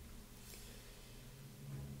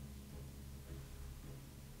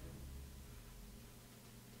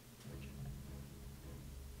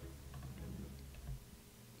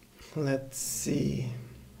 let's see.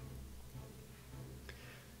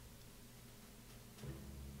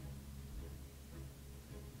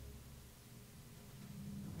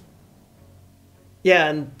 Yeah,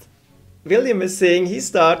 and William is saying he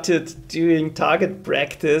started doing target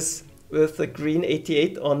practice with the green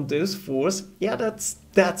 88 on those fours. Yeah,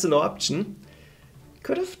 that's an option.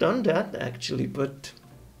 Could have done that actually, but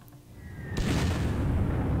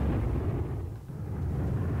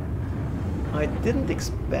I didn't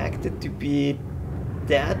expect it to be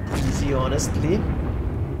that easy, honestly.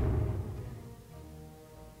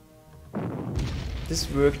 This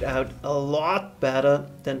worked out a lot better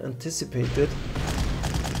than anticipated.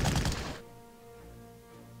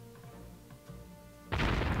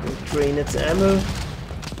 We'll drain its ammo.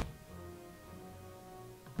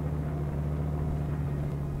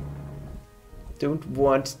 Don't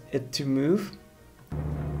want it to move.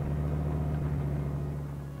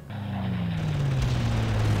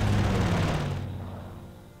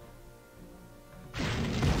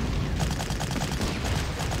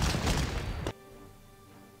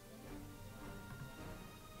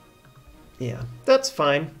 Yeah, that's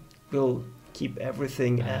fine. We'll keep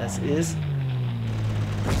everything as is.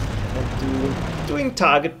 And doing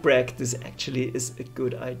target practice actually is a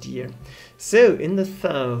good idea. So, in the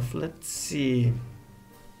south, let's see.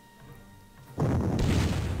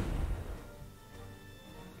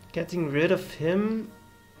 Getting rid of him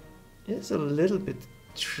is a little bit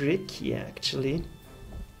tricky actually.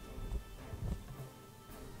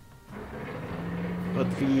 But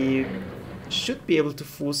we should be able to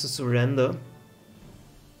force a surrender.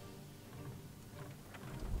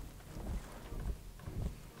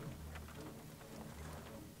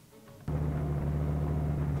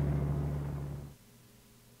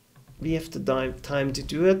 We have the time to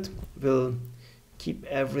do it. We'll keep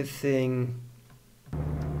everything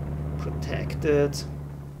protected.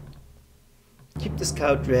 Keep the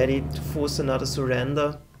scout ready to force another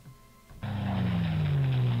surrender.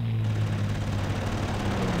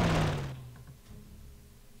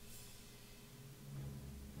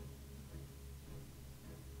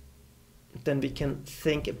 Then we can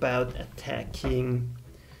think about attacking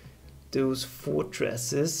those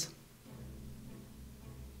fortresses.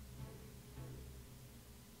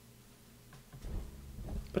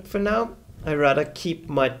 But for now, I rather keep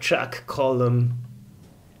my truck column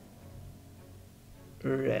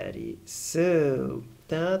ready. So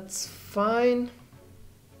that's fine.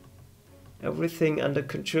 Everything under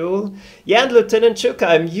control. Yeah, and Lieutenant Chuka,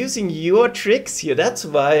 I'm using your tricks here. That's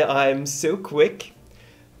why I'm so quick.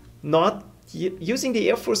 Not using the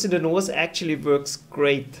Air Force in the north actually works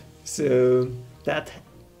great. So that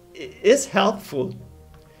is helpful.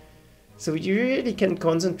 So you really can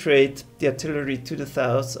concentrate the artillery to the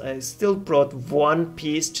south. I still brought one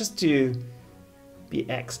piece just to be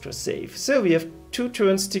extra safe. So we have 2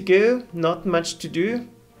 turns to go, not much to do.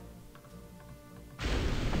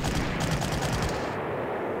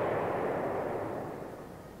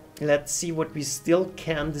 Let's see what we still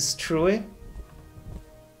can destroy.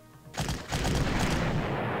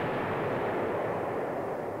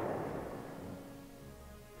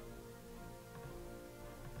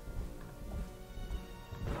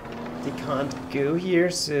 Can't go here,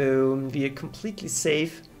 so we are completely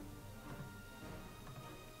safe.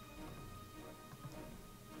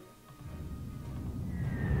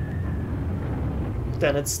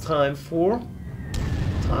 Then it's time for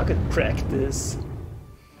target practice.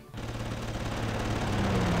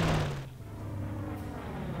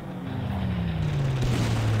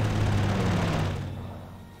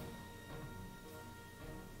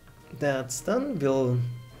 That's done. We'll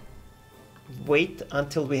wait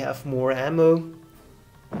until we have more ammo.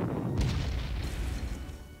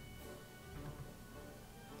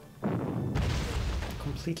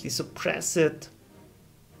 Completely suppress it.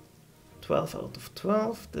 12 out of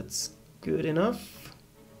 12, that's good enough.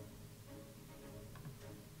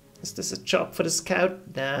 Is this a job for the scout?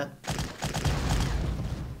 Nah.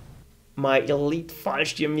 My elite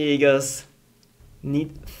Fallschirmjägers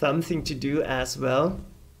need something to do as well.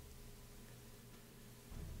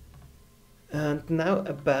 And now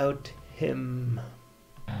about him.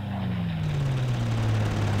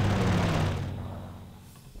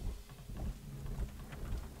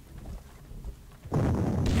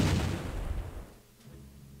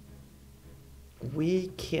 We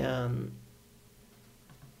can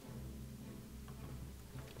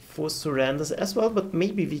force surrenders as well, but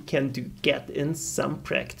maybe we can get in some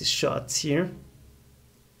practice shots here.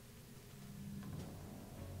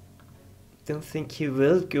 Don't think he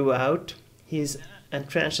will go out. He's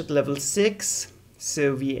entrenched at level 6,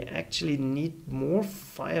 so we actually need more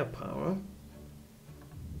firepower.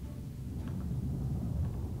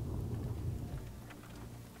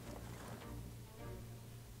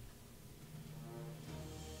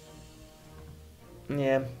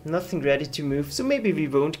 Yeah, nothing ready to move, so maybe we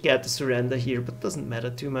won't get the surrender here, but doesn't matter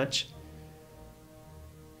too much.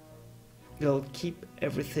 We'll keep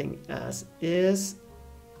everything as is.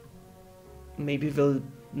 Maybe we'll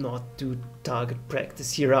not do target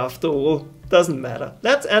practice here after all. Doesn't matter.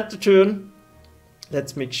 Let's end the turn.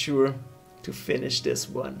 Let's make sure to finish this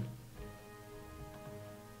one.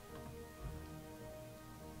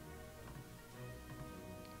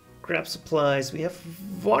 Grab supplies. We have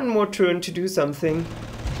one more turn to do something.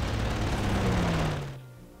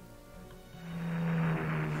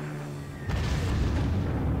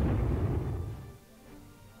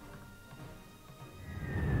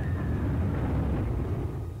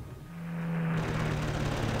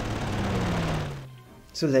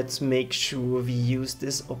 So let's make sure we use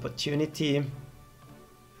this opportunity.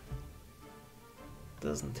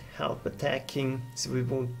 Doesn't help attacking, so we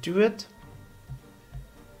won't do it.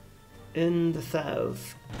 In the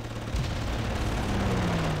south.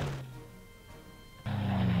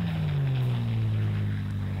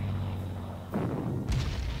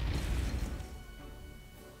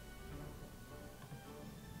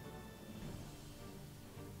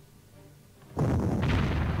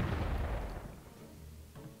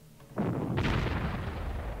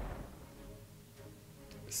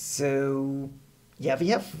 So, yeah, we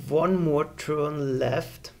have one more turn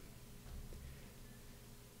left.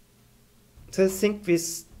 So I think we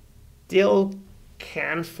still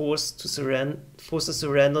can force a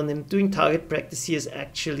surrender on him. Doing target practice here is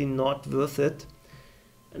actually not worth it.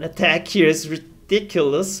 An attack here is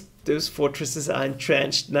ridiculous. Those fortresses are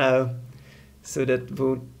entrenched now, so that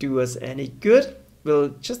won't do us any good. We'll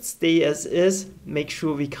just stay as is, make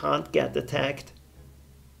sure we can't get attacked.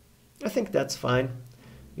 I think that's fine.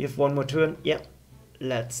 We have one more turn. Yeah,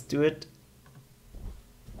 let's do it.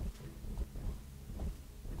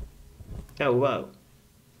 Oh wow,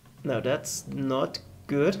 now that's not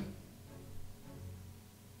good.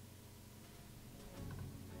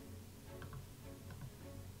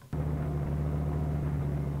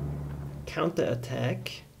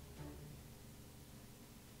 Counter-attack.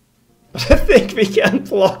 But I think we can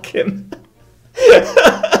block him.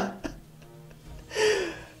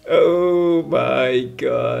 Oh my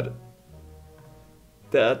god.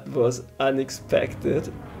 That was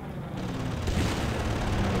unexpected.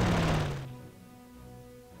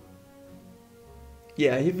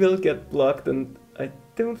 Yeah, he will get blocked, and I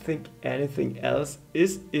don't think anything else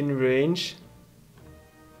is in range.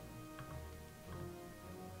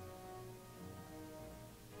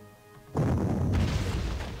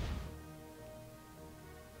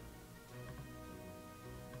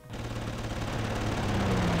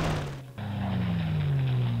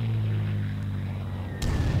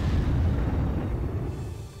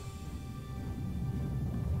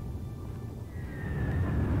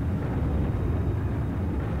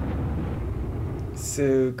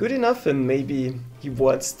 So good enough, and maybe he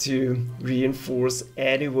wants to reinforce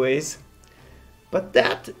anyways. But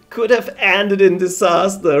that could have ended in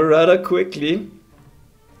disaster rather quickly.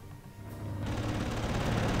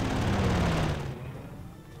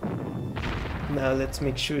 Now let's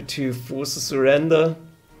make sure to force a surrender.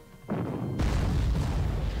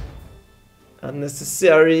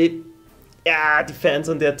 Unnecessary. Yeah, defense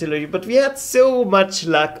on the artillery, but we had so much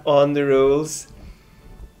luck on the rolls.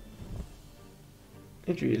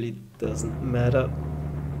 It really doesn't matter.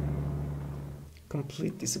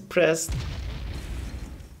 Completely suppressed.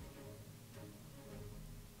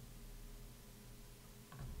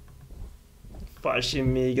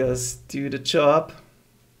 Fallschirmjägers do the job.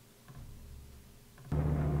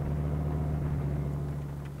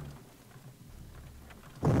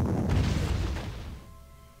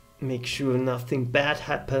 Make sure nothing bad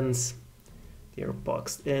happens. They're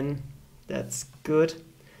boxed in. That's good.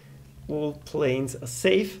 All planes are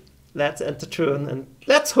safe. Let's end the turn, and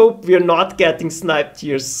let's hope we're not getting sniped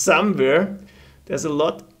here somewhere. There's a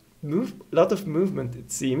lot of movement,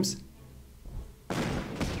 it seems.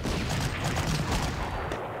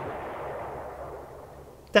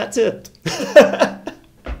 That's it.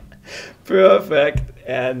 Perfect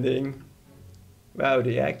ending. Wow,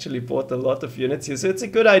 they actually bought a lot of units here, so it's a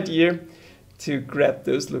good idea to grab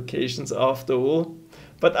those locations after all.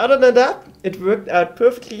 But other than that, it worked out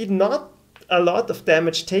perfectly. Not a lot of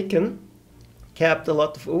damage taken, kept a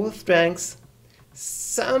lot of overstrengths,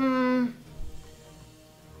 some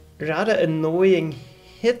rather annoying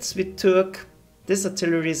hits we took. This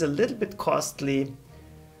artillery is a little bit costly.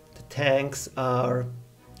 The tanks are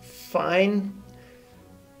fine.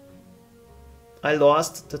 I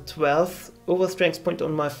lost the 12th overstrength point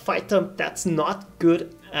on my fighter. That's not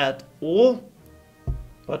good at all.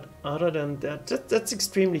 But other than that, that's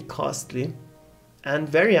extremely costly and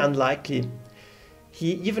very unlikely.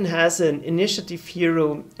 He even has an initiative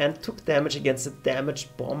hero and took damage against a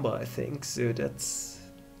damaged bomber, I think. So that's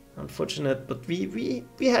unfortunate, but we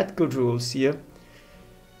had good rolls here.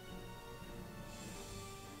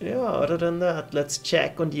 Yeah, other than that, let's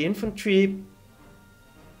check on the infantry.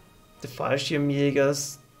 The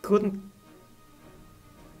Fallschirmjägers couldn't...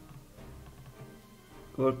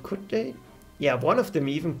 Or could they? Yeah, one of them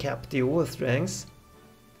even kept the overstrengths.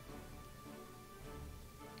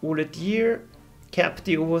 Ole Deer kept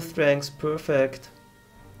the overstrengths, perfect.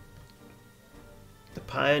 The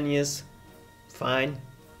Pioneers, fine.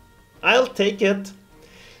 I'll take it.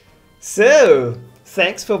 So,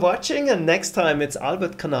 thanks for watching, and next time it's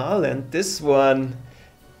Albert Canal, and this one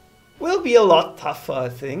will be a lot tougher, I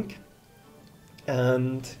think.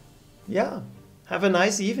 And yeah, have a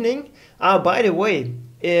nice evening. By the way,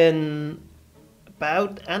 in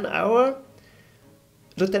about an hour,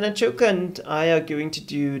 Lieutenant Joker and I are going to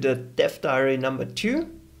do the Death Diary number 2.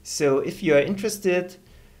 So if you are interested,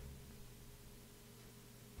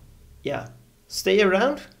 yeah, stay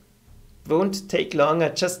around. Won't take long. I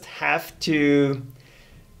just have to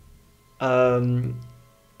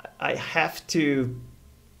I have to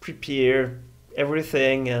prepare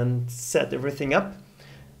everything and set everything up.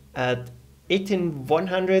 At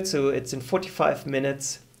 18:100, so it's in 45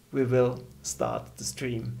 minutes, we will start the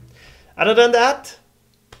stream. Other than that,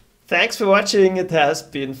 thanks for watching. It has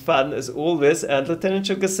been fun as always. And Lieutenant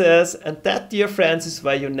Joker says, and that, dear friends, is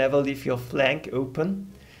why you never leave your flank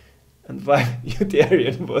open. And why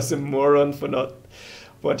Udarian was a moron for not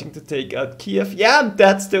wanting to take out Kiev. Yeah,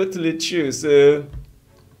 that's totally true. So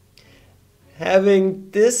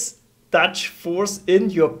having this Dutch force in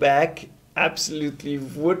your back absolutely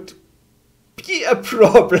would be a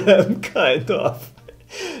problem, kind of.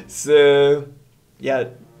 So yeah,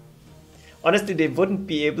 honestly, they wouldn't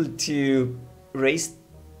be able to raise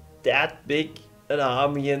that big an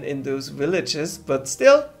army in those villages, but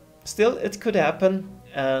still it could happen.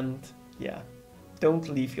 And yeah, don't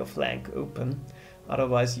leave your flank open,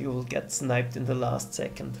 otherwise you will get sniped in the last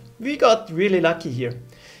second. We got really lucky here.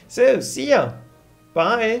 So see ya,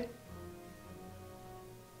 bye.